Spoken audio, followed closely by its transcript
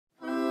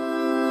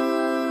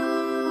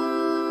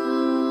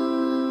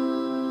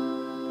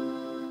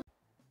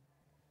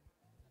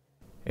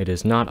It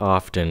is not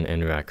often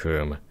in Rec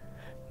Room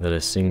that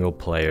a single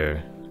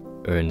player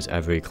earns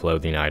every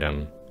clothing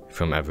item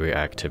from every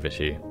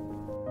activity.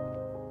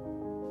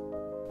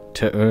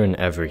 To earn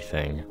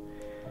everything,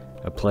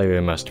 a player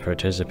must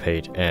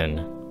participate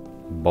in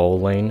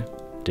bowling,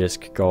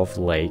 disc golf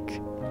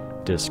lake,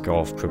 disc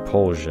golf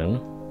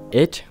propulsion,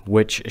 it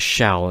which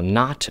shall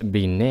not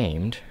be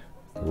named,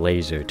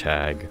 laser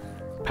tag,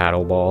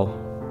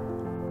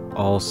 paddleball,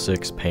 all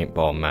 6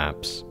 paintball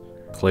maps,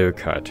 clear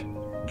cut,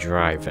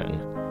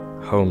 drive-in,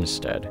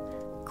 homestead,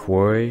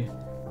 quarry,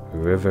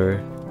 river,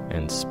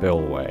 and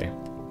spillway,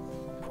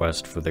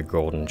 quest for the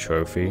golden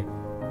trophy,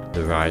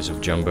 the rise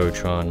of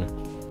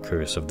Jumbotron,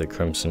 curse of the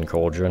crimson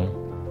cauldron,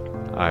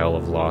 Isle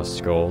of Lost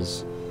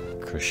Skulls,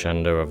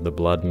 crescendo of the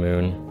blood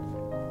moon,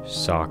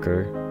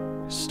 soccer,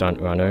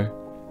 stunt runner,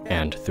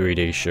 and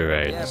 3D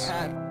charades.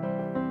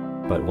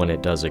 But when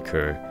it does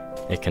occur,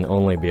 it can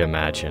only be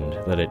imagined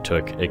that it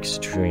took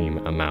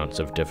extreme amounts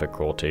of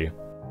difficulty.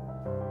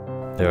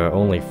 There are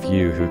only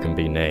few who can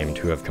be named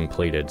who have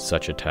completed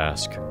such a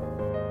task.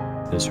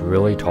 This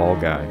really tall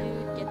guy,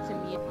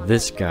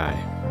 this guy,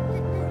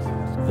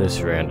 this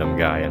random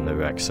guy in the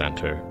rec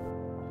center,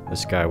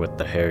 this guy with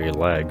the hairy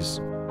legs,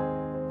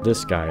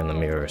 this guy in the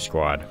mirror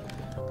squad,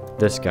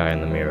 this guy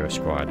in the mirror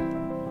squad,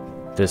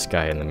 this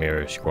guy in the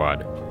mirror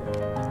squad,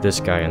 this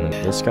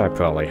guy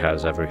probably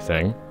has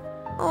everything.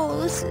 Oh,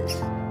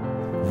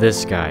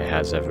 This guy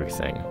has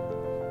everything.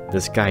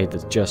 This guy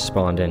that just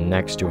spawned in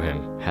next to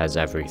him has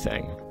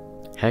everything.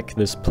 Heck,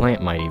 this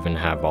plant might even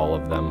have all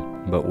of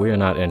them, but we're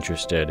not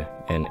interested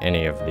in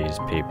any of these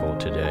people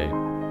today.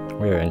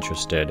 We're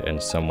interested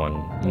in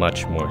someone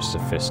much more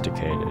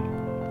sophisticated.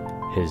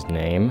 His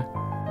name?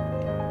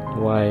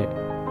 Why,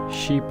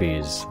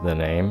 Sheepy's the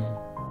name.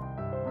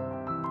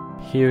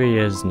 Here he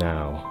is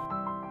now.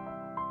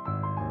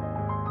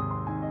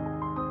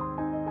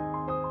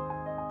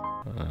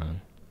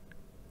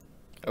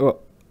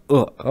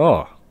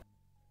 Oh.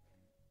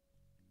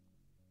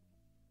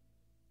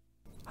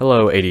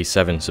 Hello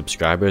 87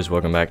 subscribers,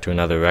 welcome back to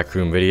another Rec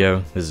Room video.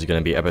 This is going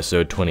to be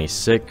episode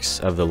 26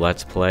 of the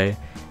Let's Play,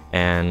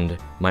 and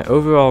my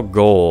overall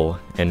goal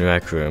in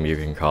Rec Room, you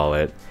can call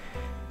it,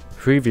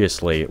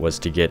 previously was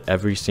to get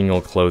every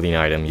single clothing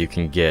item you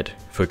can get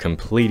for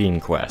completing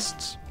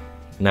quests.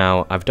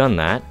 Now, I've done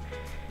that,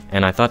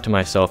 and I thought to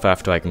myself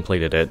after I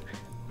completed it,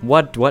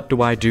 what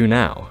do I do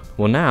now?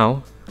 Well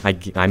now,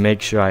 I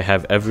make sure I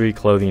have every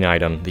clothing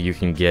item that you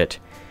can get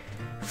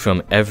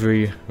from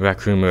every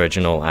Rec Room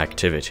original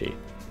activity.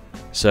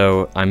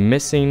 So I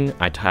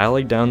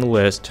tallied down the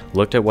list,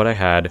 looked at what I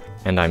had,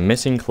 and I'm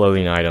missing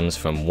clothing items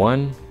from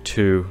 1,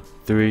 2,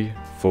 3,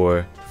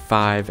 4,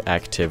 5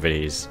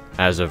 activities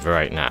as of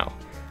right now.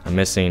 I'm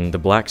missing the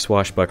Black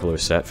Swashbuckler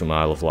set from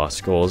Isle of Lost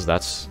Skulls.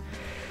 That's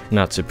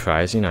not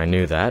surprising, I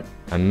knew that.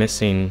 I'm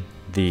missing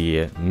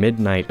the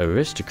Midnight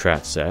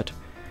Aristocrat set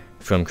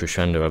from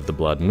Crescendo of the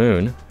Blood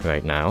Moon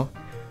right now.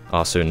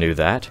 Also knew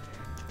that.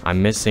 I'm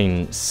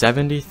missing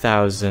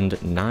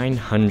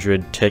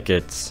 70,900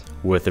 tickets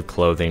worth of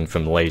clothing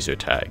from laser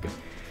tag.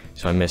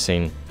 So I'm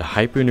missing the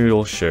Hyper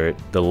Noodle shirt,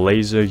 the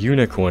Laser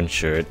Unicorn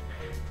shirt,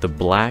 the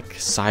Black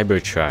Cyber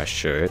Trash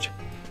shirt,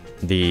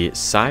 the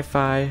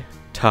Sci-Fi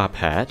top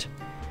hat,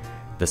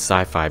 the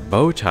Sci-Fi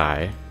bow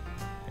tie,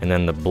 and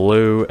then the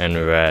blue and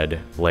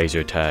red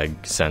laser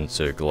tag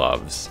sensor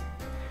gloves.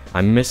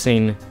 I'm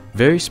missing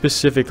very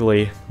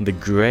specifically the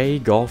gray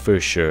golfer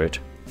shirt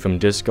from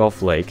Disc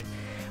Golf Lake.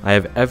 I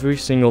have every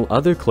single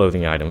other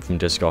clothing item from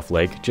Disc Golf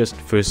Lake, just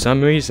for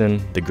some reason,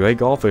 the gray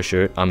golfer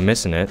shirt, I'm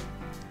missing it.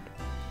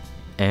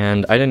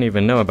 And I didn't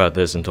even know about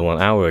this until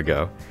an hour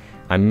ago.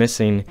 I'm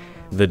missing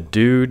the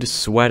dude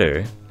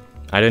sweater.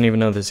 I didn't even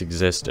know this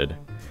existed.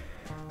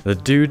 The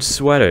dude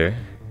sweater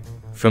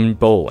from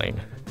bowling.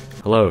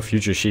 Hello,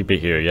 Future Sheepy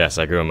here. Yes,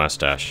 I grew a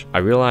mustache. I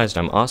realized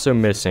I'm also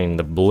missing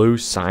the blue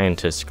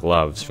scientist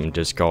gloves from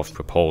Disc Golf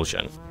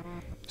Propulsion.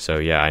 So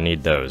yeah, I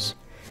need those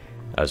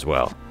as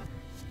well.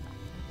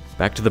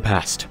 Back to the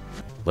past.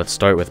 Let's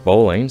start with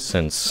bowling,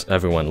 since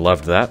everyone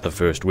loved that the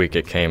first week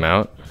it came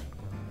out.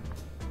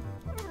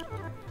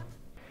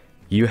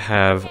 You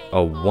have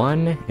a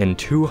 1 in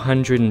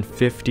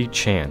 250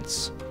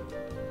 chance,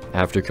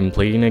 after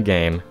completing a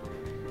game,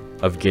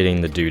 of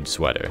getting the dude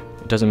sweater.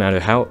 It doesn't matter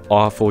how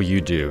awful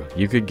you do.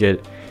 You could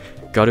get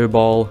gutter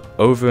ball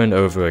over and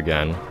over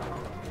again.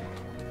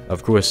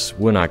 Of course,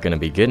 we're not going to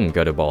be getting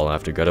gutter ball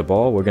after gutter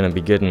ball. We're going to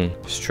be getting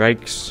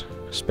strikes,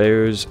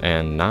 spares,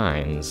 and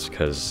 9s,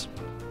 because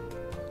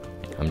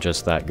I'm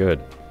just that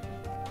good.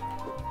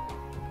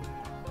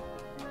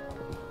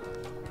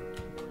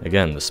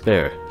 Again, the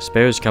spare.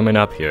 Spare's coming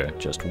up here.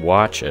 Just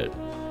watch it.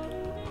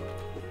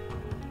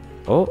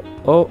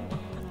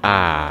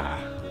 Ah.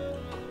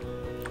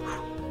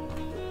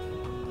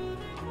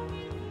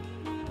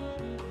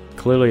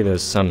 Clearly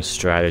there's some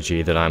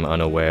strategy that I'm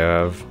unaware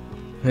of.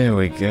 There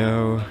we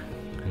go.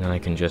 And then I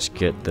can just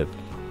get the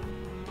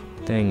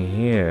thing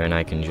here, and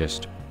I can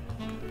just...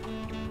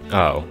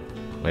 Oh.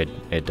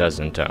 It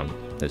doesn't,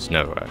 there's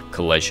no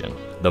collision.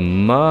 The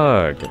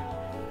mug!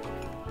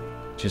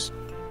 Just...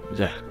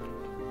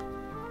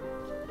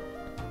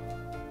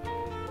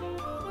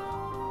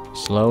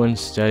 Slow and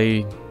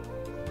steady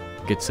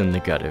gets in the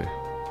gutter.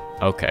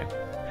 Okay.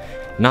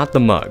 Not the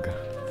mug.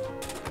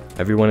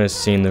 Everyone has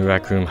seen the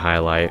Rec Room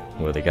highlight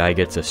where the guy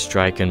gets a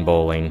strike in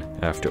bowling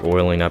after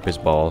oiling up his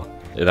ball.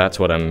 That's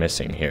what I'm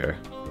missing here.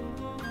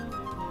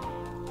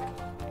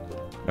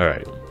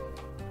 Alright.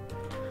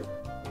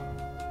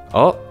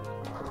 Oh!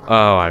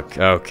 Oh,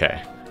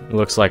 okay.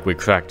 Looks like we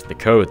cracked the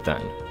code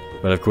then.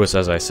 But of course,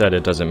 as I said,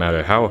 it doesn't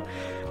matter how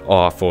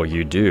awful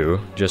you do.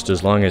 Just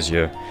as long as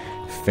you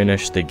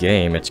finish the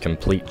game, it's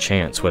complete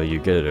chance whether you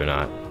get it or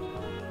not.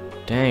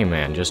 Dang,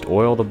 man, just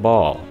oil the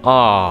ball.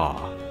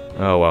 Ah!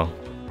 Oh, well.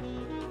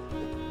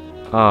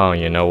 Oh,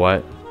 you know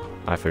what?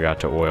 I forgot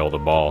to oil the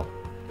ball.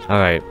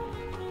 Alright.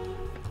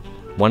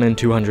 1 in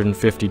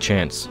 250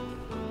 chance.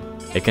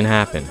 It can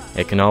happen.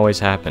 It can always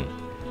happen.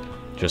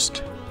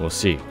 Just, we'll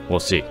see. We'll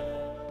see.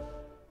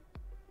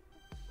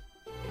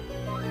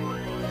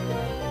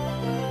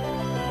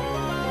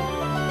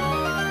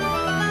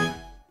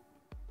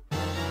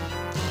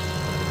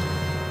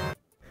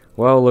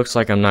 Well, looks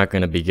like I'm not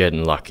gonna be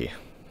getting lucky.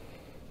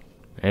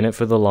 In it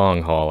for the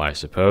long haul, I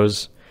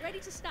suppose.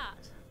 Ready to start?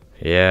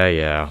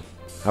 Yeah.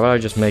 How about I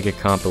just make a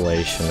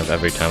compilation of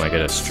every time I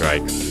get a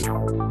strike?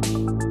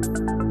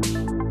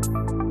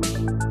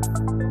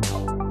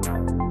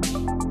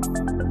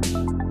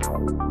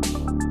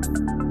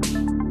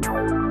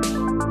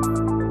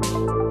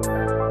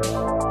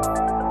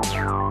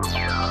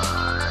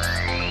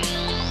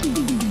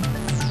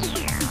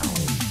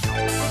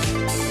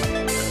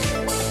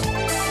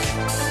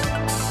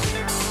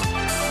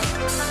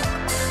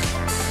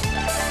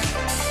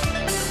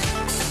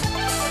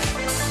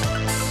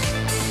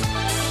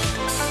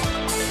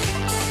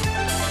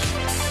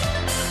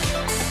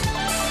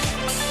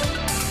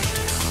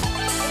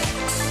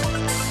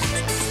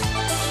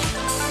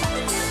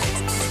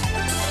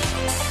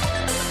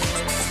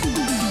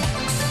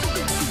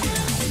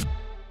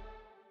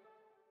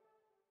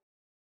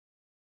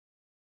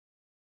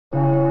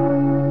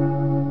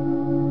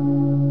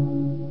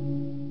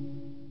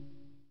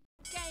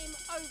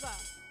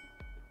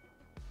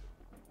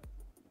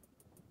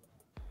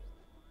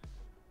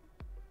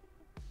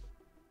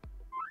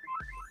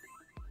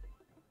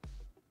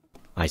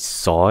 I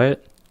saw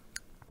it.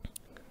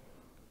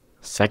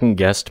 Second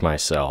guessed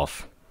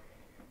myself.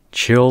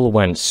 Chill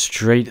went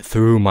straight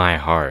through my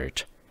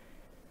heart.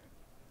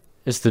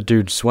 It's the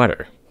dude's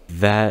sweater.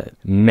 That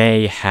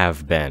may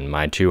have been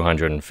my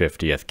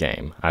 250th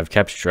game. I've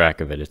kept track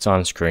of it. It's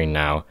on screen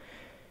now.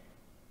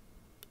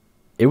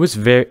 It's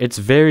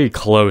very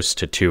close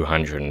to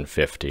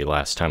 250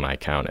 last time I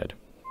counted.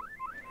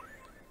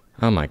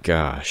 Oh my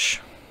gosh.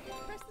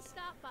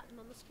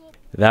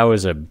 That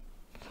was a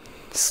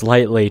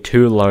slightly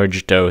too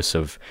large dose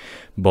of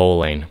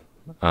bowling.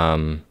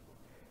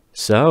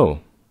 So,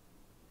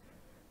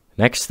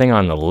 next thing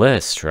on the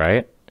list,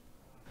 right?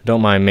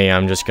 Don't mind me,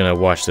 I'm just gonna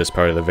watch this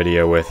part of the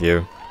video with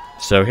you.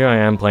 So here I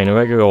am playing a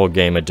regular old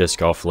game of Disc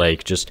Golf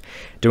Lake, just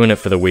doing it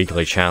for the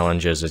weekly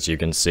challenges, as you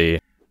can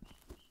see.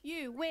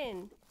 You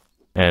win.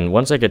 And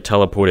once I get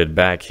teleported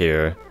back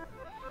here,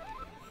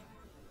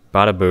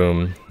 bada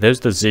boom,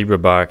 there's the zebra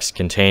box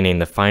containing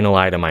the final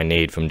item I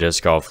need from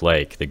Disc Golf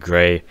Lake, the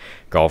gray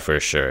golfer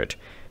shirt.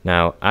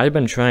 Now, I've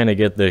been trying to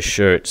get this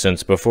shirt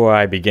since before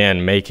I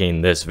began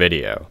making this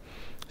video.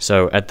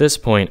 So at this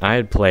point, I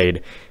had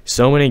played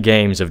so many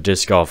games of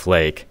Disc Golf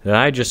Lake that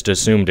I just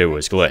assumed it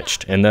was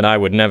glitched and that I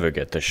would never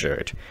get the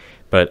shirt.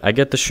 But I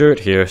get the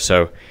shirt here,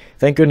 so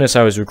thank goodness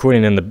I was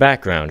recording in the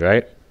background,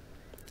 right?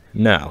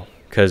 No,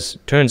 because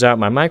turns out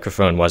my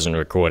microphone wasn't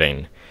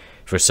recording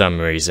for some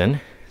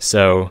reason.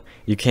 So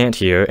you can't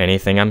hear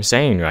anything I'm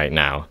saying right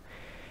now.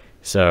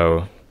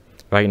 So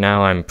right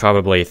now I'm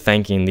probably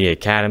thanking the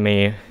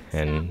Academy,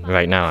 and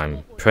right now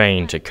I'm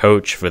praying to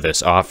Coach for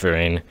this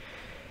offering.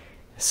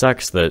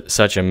 Sucks that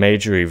such a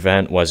major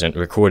event wasn't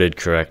recorded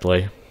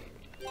correctly.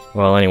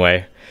 Well,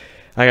 anyway,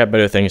 I got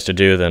better things to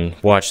do than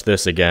watch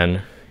this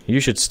again. You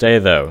should stay,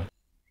 though.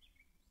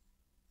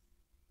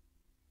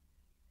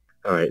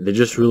 Alright, they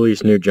just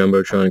released new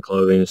Jumbotron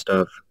clothing and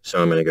stuff,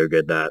 so I'm gonna go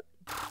get that.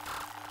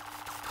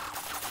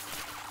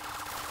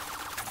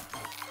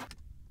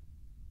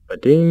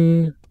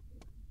 Ba-ding!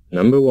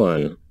 Number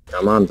 1.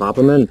 Come on, pop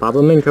 'em in,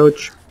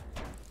 Coach.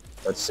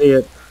 Let's see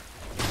it.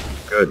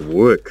 Good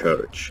work,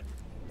 Coach.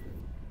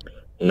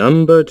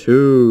 Number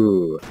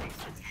 2.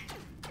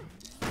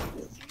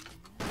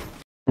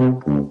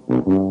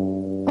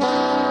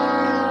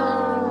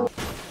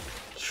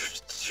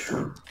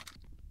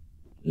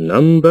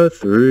 Number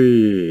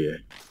 3.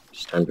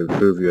 It's time to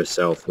prove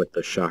yourself with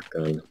the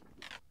shotgun.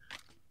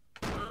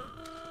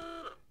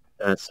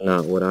 That's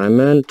not what I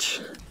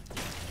meant.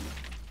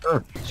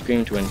 Ah.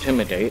 Scream to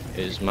intimidate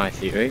is my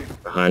theory.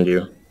 Behind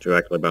you.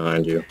 Directly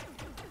behind you.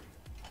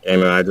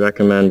 Gamer, I'd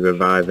recommend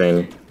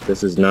reviving.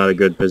 This is not a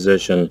good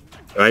position.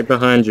 Right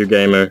behind you,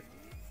 Gamer.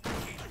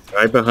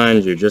 Right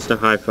behind you. Just a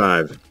high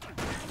five.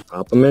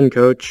 Pop 'em in,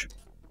 Coach.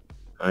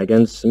 I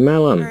can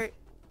smell 'em.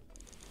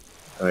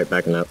 Alright,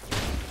 backing up.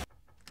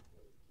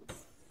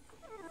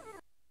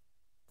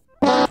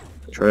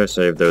 try to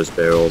save those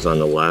barrels on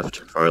the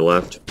left, far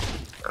left.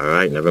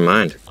 Alright, never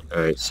mind.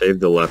 Alright, save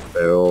the left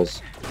barrels.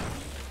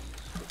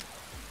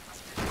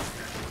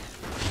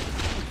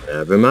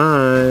 Never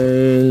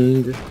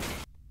mind.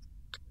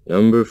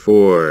 Number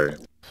 4.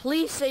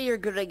 Please say you're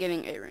good at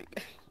getting A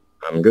rank.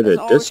 I'm good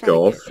at disc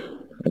golf.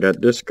 I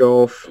got disc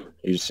golf.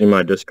 You see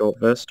my disc golf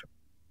vest?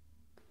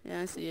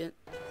 Yeah, I see it.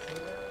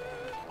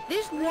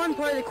 This one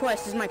part of the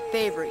quest is my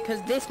favorite, because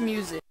this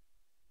music.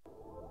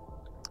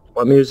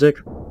 What music?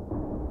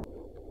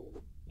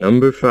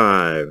 Number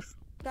 5.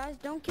 Guys,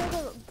 don't kill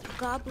the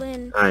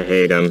goblin. I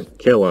hate him.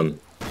 Kill him.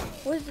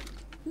 Where's the...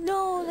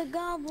 No, the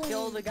goblin.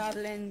 Kill the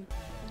goblin.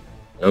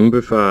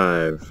 Number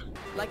 5.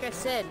 Like I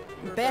said,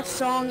 best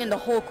song in the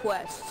whole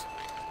quest.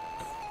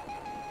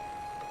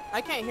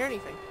 I can't hear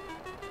anything.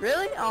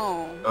 Really?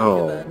 Oh.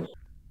 Oh.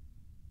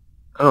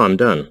 Oh, I'm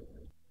done.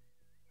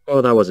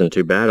 Well, that wasn't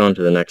too bad. On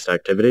to the next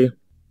activity.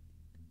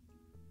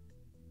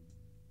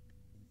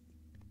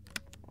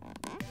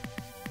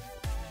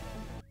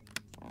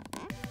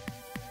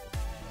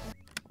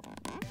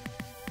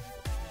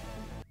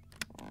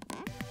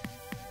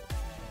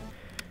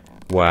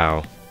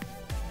 Wow.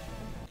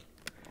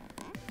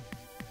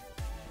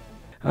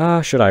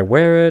 Should I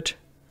wear it?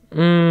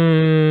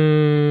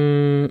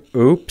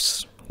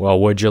 Oops. Well,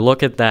 would you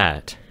look at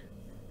that?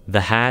 The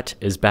hat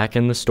is back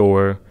in the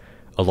store,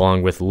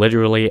 along with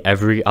literally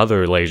every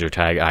other laser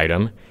tag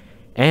item,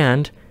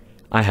 and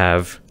I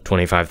have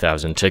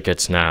 25,000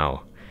 tickets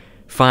now.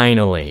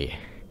 Finally.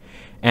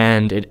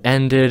 And it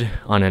ended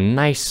on a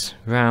nice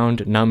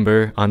round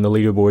number on the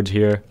leaderboards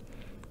here.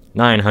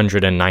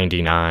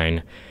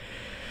 999.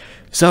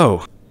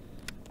 So,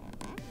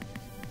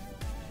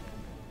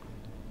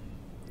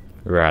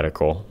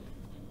 radical.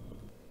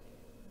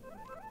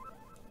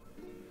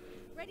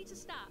 Ready to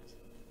start.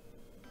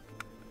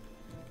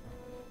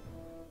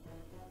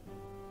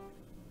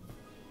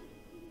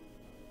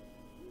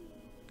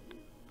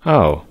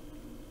 Oh.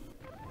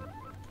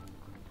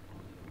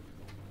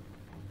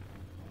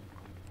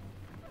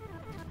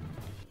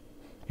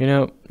 You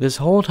know, this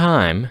whole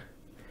time,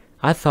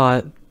 I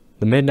thought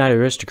the Midnight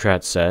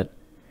Aristocrat set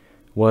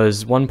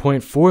was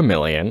 1.4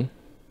 million.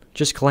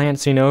 Just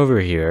glancing over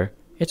here,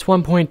 it's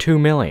 1.2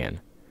 million.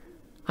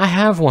 I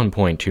have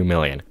 1.2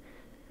 million.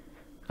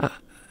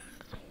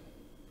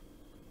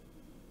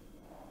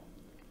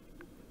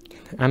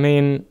 I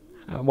mean,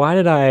 why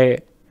did I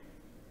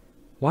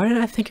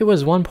think it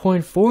was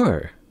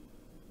 1.4?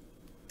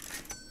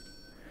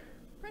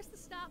 Press the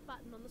start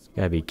button on the screen.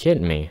 Gotta be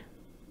kidding me.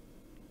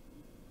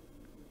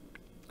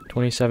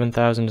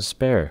 27,000 to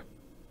spare.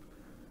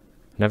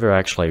 Never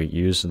actually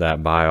used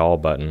that buy all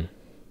button.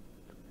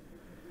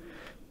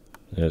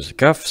 There's the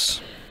cuffs.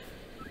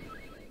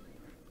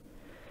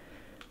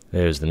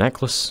 There's the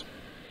necklace.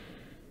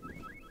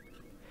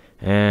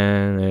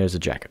 And there's the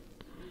jacket.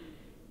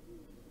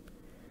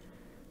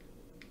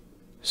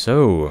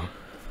 So,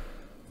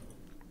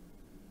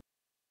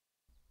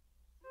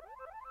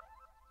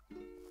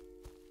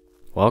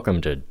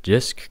 welcome to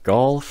Disc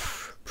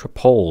Golf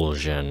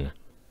Propulsion.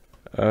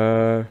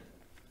 Yeah.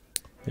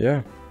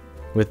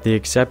 With the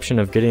exception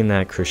of getting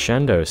that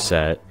crescendo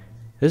set,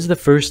 this is the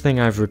first thing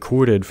I've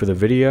recorded for the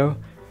video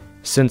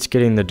since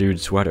getting the dude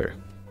sweater.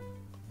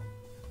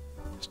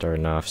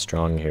 Starting off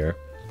strong here.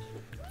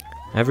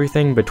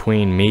 Everything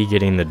between me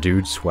getting the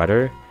dude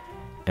sweater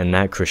and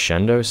that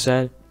crescendo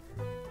set,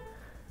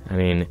 I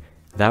mean,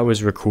 that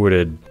was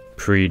recorded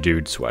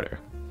pre-dude sweater.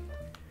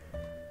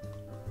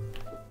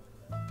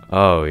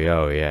 Oh,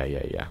 yeah.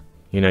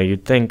 You know,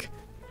 you'd think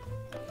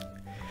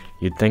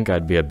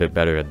I'd be a bit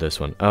better at this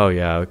one. Oh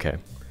yeah, okay.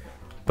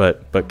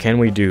 But can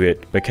we do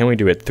it? But can we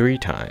do it 3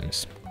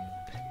 times?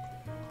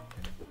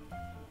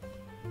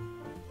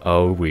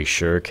 Oh, we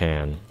sure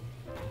can.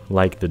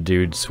 Like the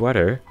dude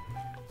sweater,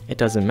 it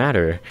doesn't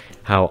matter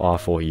how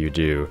awful you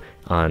do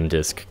on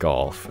disc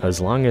golf,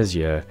 as long as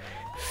you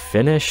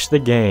finish the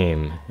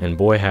game. And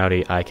boy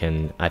howdy, I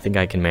think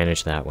I can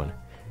manage that one.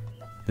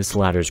 This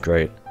ladder's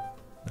great.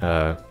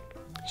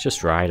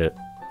 Just ride it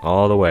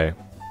all the way.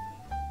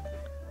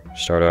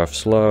 Start off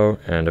slow,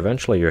 and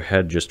eventually your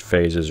head just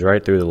phases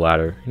right through the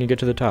ladder, and you get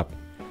to the top.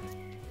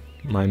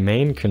 My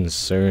main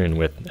concern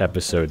with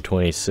episode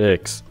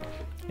 26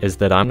 is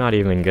that I'm not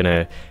even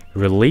gonna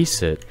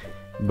release it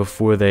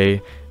before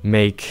they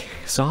make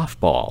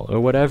softball,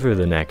 or whatever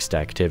the next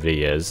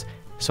activity is.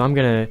 So I'm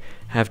gonna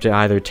have to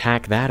either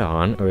tack that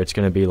on, or it's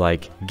gonna be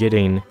like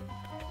getting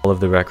all of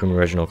the Rec Room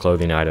original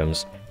clothing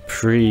items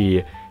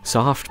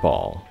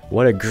pre-softball.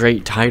 What a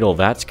great title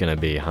that's gonna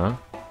be, huh?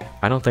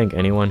 I don't think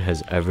anyone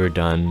has ever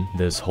done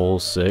this whole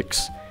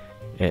 6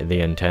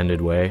 the intended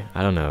way.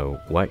 I don't know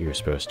what you're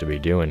supposed to be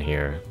doing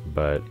here,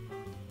 but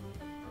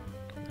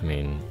I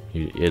mean,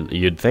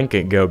 you'd think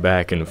it'd go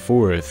back and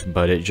forth,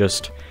 but it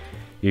just,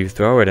 you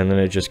throw it and then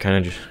it just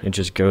kind of, it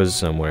just goes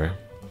somewhere.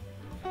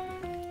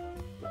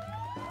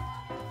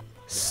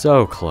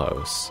 So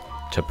close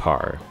to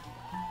par.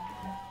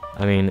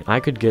 I mean,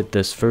 I could get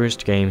this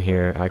first game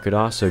here, I could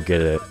also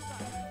get it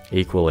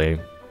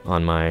equally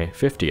on my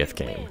 50th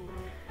game.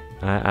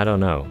 I don't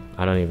know.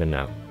 I don't even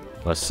know.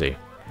 Let's see.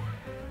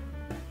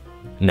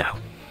 No.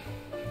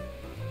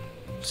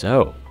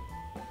 So,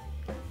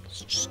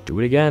 let's just do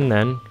it again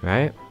then,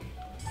 right?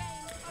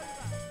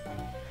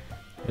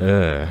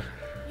 You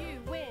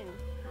win.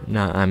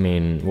 Nah, I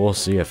mean, we'll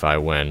see if I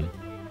win.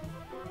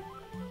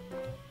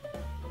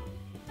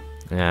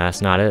 Yeah,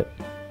 that's not it.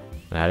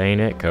 That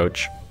ain't it,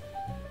 coach.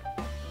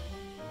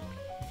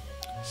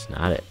 It's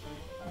not it.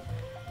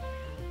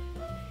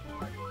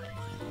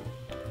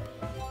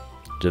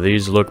 Do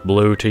these look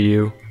blue to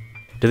you?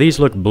 Do these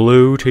look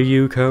blue to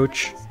you,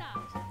 coach?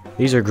 Start.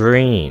 These are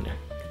green.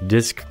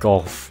 Disc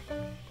Golf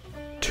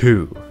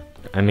 2.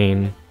 I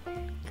mean,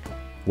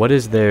 what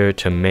is there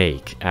to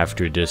make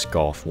after Disc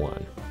Golf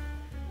 1?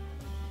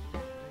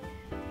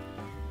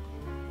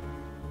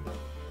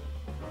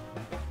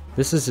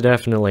 This is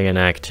definitely an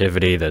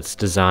activity that's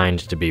designed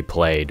to be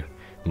played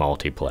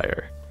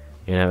multiplayer.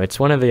 You know, it's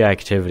one of the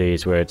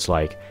activities where it's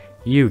like,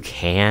 you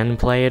can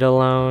play it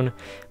alone,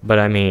 but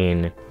I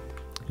mean,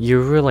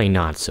 you're really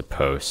not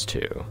supposed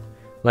to.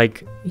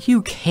 Like,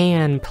 you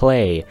can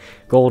play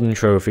Golden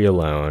Trophy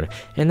alone,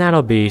 and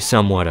that'll be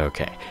somewhat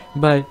okay.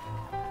 But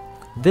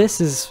this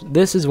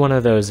is one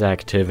of those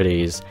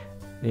activities,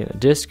 you know,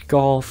 disc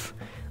golf,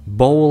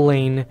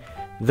 bowling,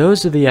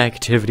 those are the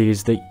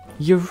activities that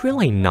you're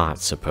really not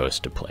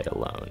supposed to play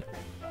alone.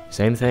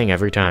 Same thing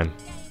every time.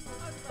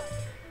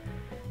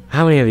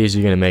 How many of these are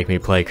you gonna make me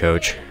play,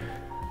 coach?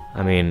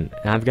 I mean,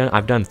 I've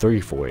done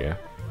 3 for you.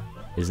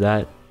 Is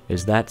that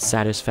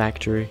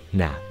satisfactory?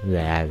 Nah.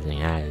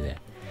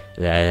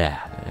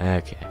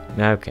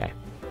 Okay.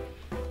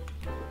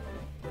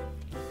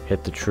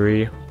 Hit the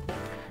tree,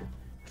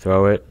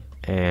 throw it,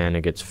 and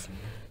it gets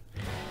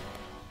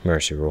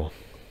mercy rule.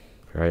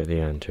 Right at the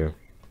end, too.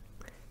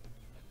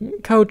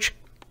 Coach,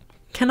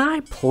 can I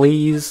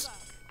please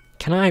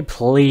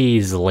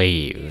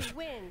leave? You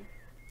win.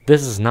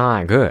 This is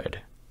not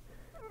good.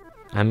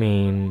 I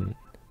mean,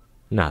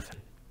 nothing.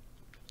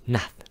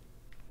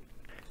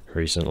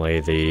 Recently,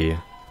 the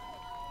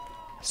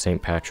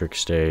St.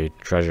 Patrick's Day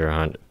treasure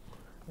hunt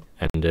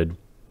ended.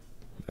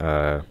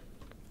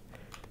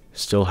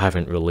 Still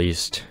haven't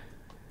released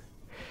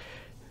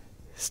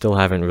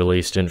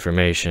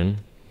information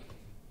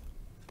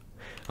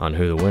on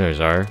who the winners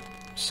are,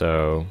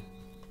 so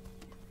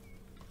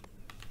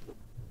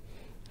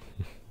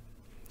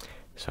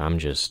I'm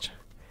just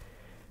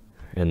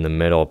in the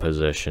middle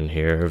position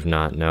here of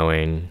not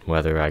knowing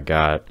whether I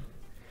got,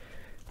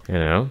 you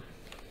know,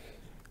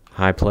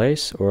 high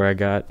place or I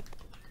got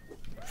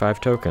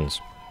 5 tokens.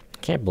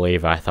 Can't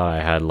believe I thought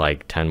I had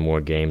like 10 more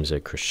games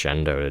at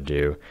Crescendo to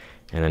do,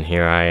 and then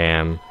here I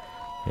am,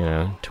 you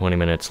know, 20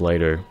 minutes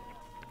later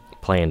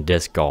playing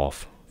disc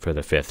golf for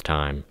the 5th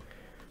time.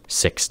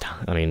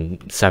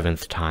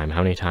 7th time.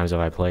 How many times have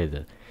I played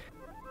this?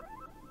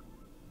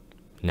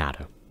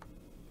 Nada.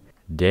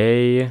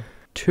 Day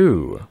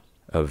 2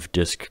 of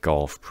disc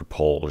golf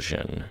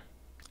propulsion.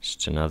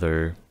 Just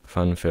another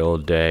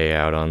fun-filled day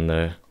out on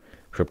the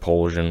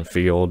propulsion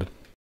field.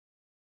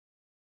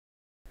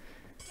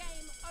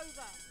 Game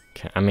over.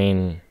 I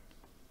mean,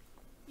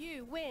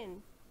 You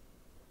win.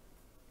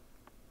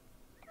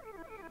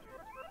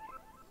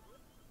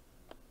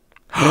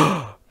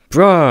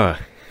 bruh,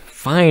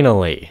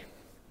 finally.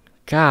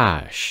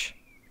 Gosh.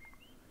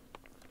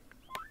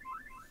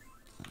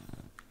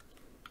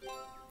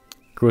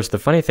 Of course, the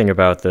funny thing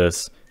about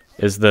this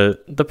is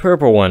the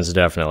purple ones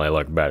definitely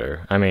look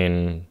better. I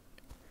mean,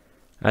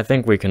 I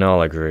think we can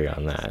all agree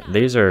on that.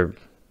 These are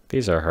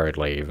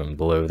hardly even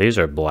blue. These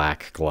are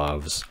black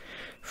gloves,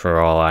 for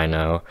all I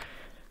know.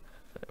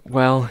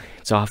 Well,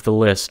 it's off the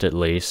list at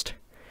least.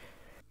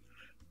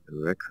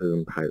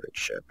 Raccoon pirate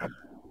ship.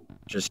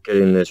 Just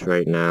getting this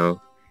right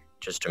now,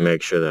 just to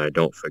make sure that I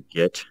don't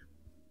forget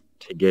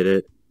to get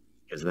it,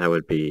 because that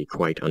would be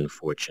quite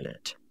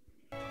unfortunate.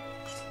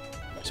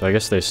 So I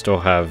guess they still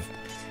have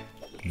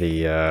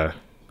the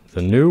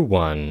new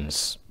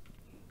ones.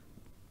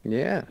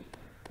 Yeah.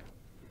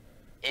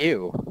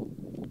 Ew.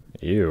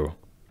 Ew.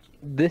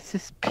 This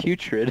is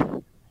putrid.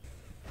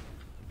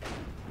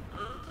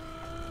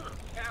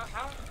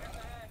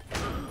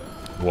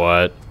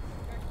 What?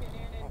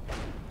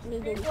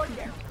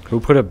 Who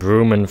put a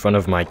broom in front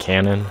of my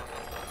cannon?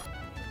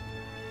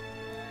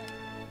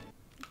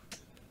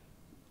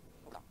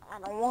 I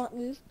don't want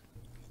this.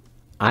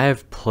 I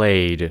have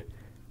played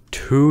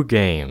 2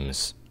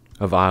 games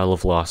of Isle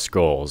of Lost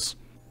Skulls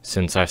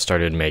since I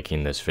started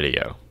making this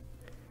video.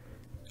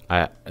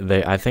 I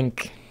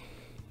think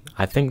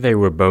they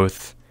were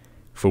both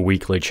for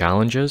weekly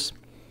challenges,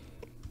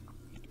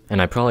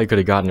 and I probably could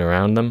have gotten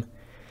around them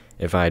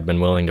if I had been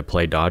willing to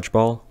play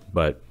dodgeball,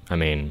 but I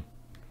mean,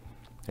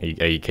 are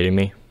you kidding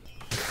me?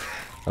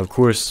 Of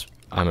course,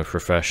 I'm a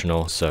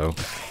professional, so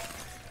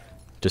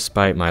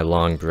despite my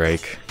long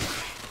break,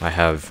 I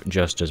have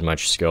just as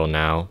much skill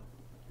now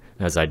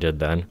as I did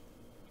then.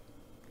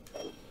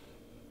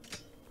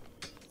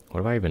 What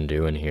have I even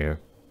doing here?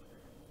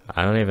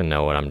 I don't even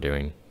know what I'm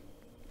doing.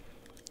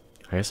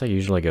 I guess I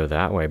usually go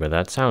that way, but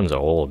that sounds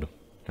old.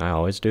 I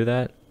always do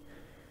that?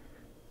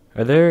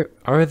 Are there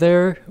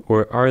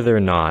or are there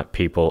not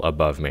people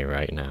above me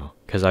right now?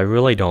 Because I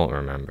really don't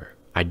remember.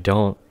 I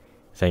don't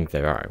think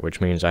there are,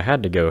 which means I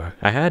had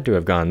to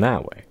have gone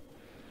that way.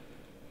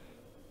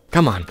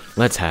 Come on,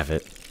 let's have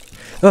it.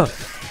 Oh,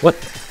 what?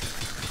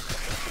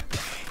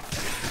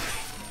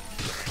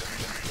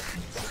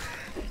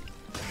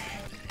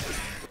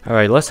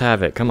 Alright, let's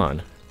have it, come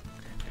on.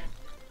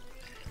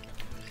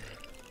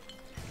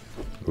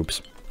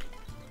 Oops.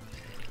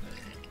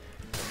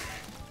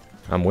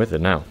 I'm with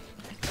it now.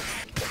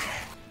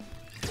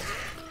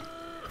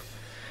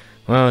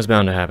 Well, it's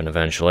bound to happen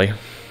eventually.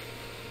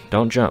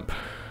 Don't jump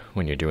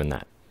when you're doing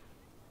that.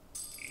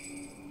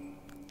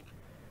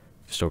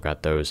 Still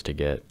got those to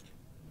get.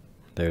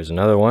 There's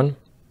another one.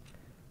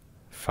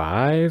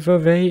 5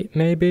 of 8,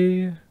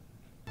 maybe?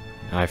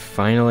 I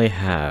finally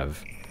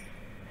have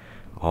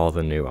all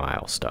the new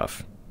aisle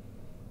stuff.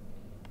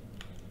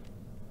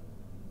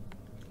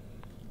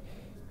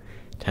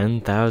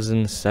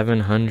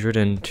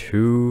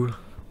 10,702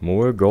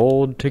 more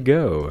gold to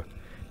go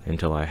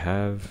until I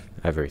have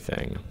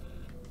everything.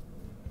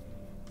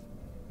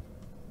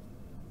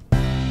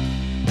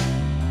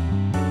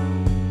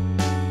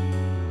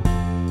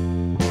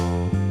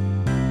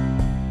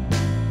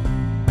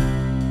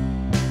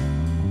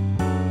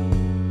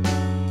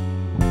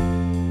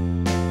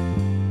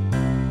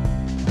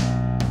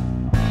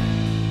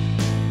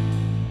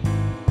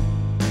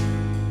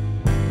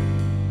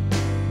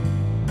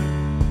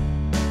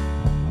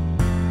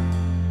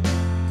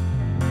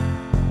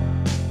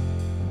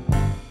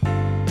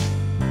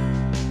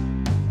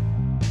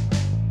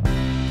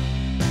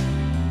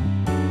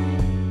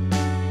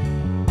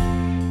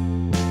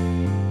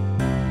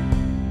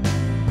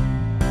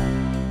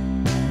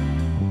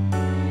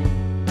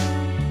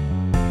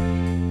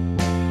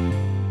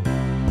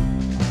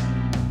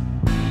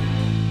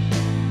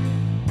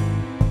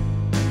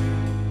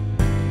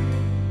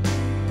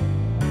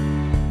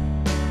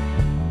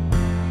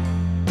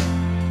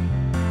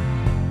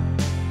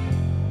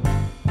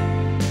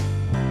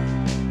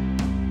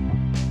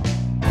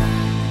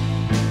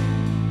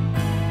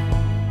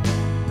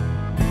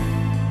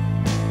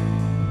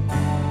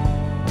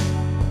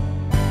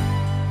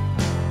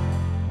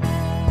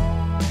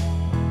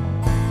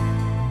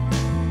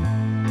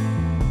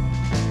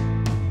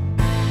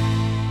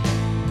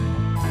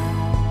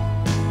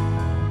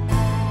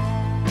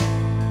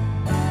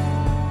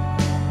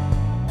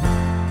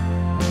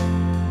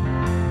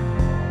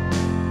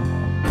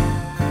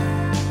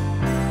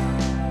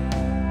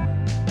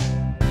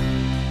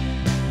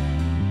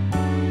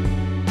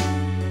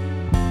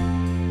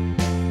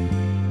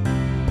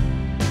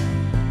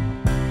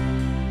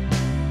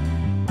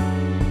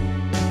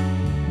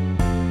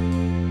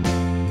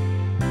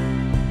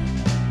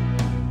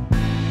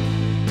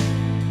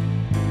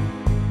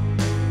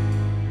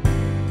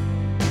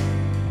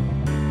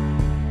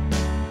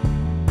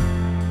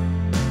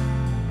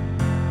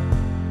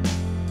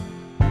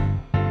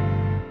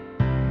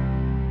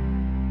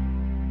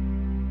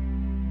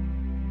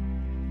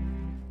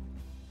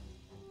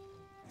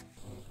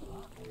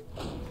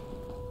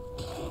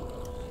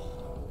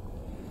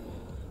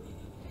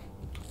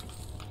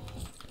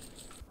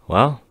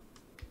 Well,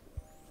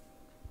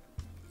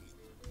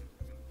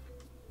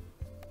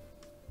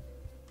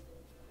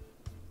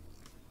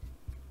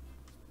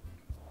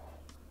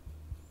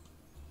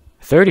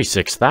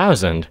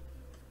 $36,000,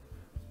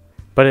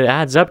 but it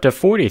adds up to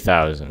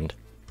 40,000.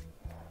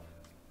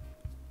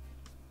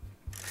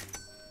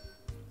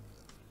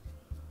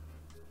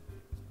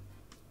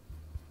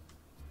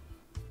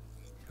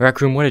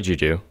 Raccoon, what did you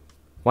do?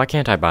 Why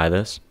can't I buy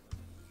this?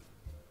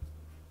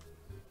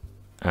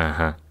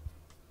 Uh-huh.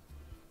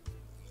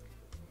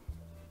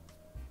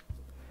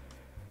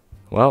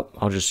 Well,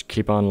 I'll just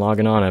keep on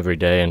logging on every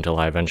day until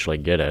I eventually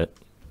get it.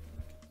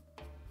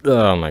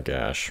 Oh my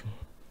gosh.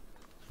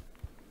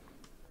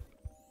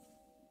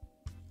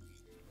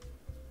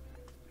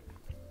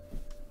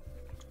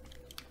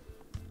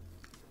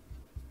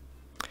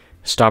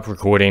 Stop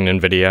recording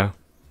in video.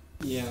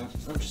 Yeah,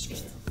 I'm just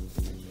gonna.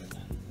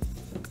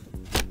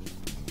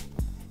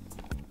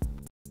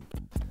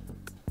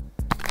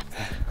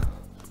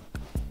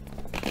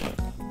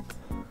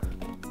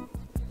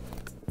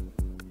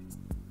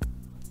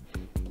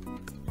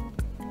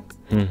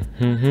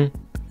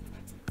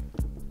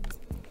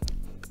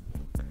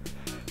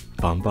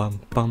 Bum bum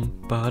bum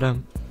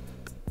ba-dum.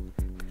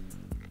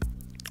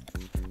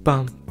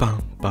 Bum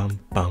bum bum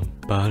bum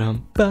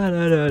ba-dum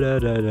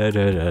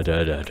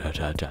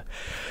ba-da-da-da-da-da-da-da-da-da-da.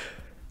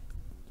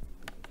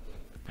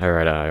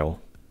 Alright, Isle.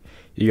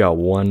 You got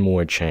one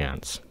more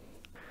chance.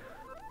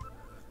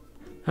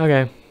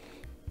 Okay.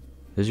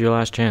 This is your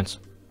last chance.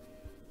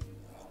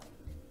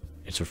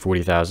 It's for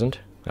 40,000.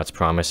 That's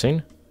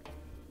promising.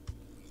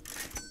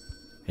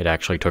 It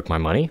actually took my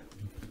money.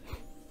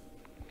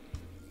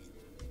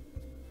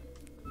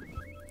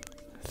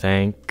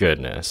 Thank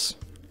goodness.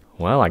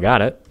 Well, I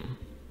got it.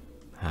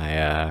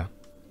 I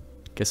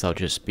guess I'll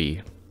just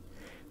be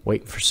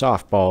waiting for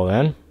softball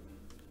then.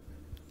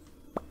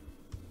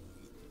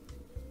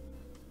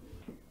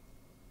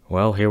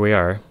 Well, here we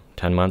are.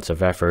 10 months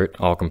of effort,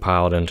 all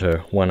compiled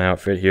into one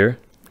outfit here,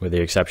 with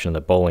the exception of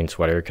the bowling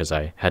sweater, because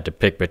I had to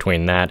pick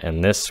between that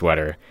and this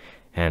sweater.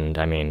 And,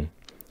 I mean,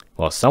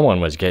 well,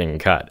 someone was getting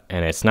cut,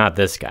 and it's not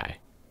this guy.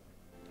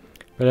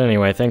 But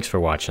anyway, thanks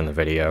for watching the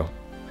video,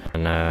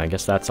 and I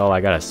guess that's all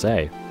I gotta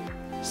say.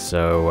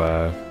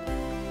 So,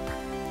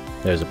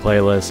 there's a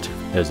playlist,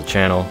 there's a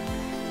channel,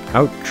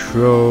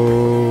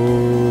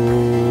 outro.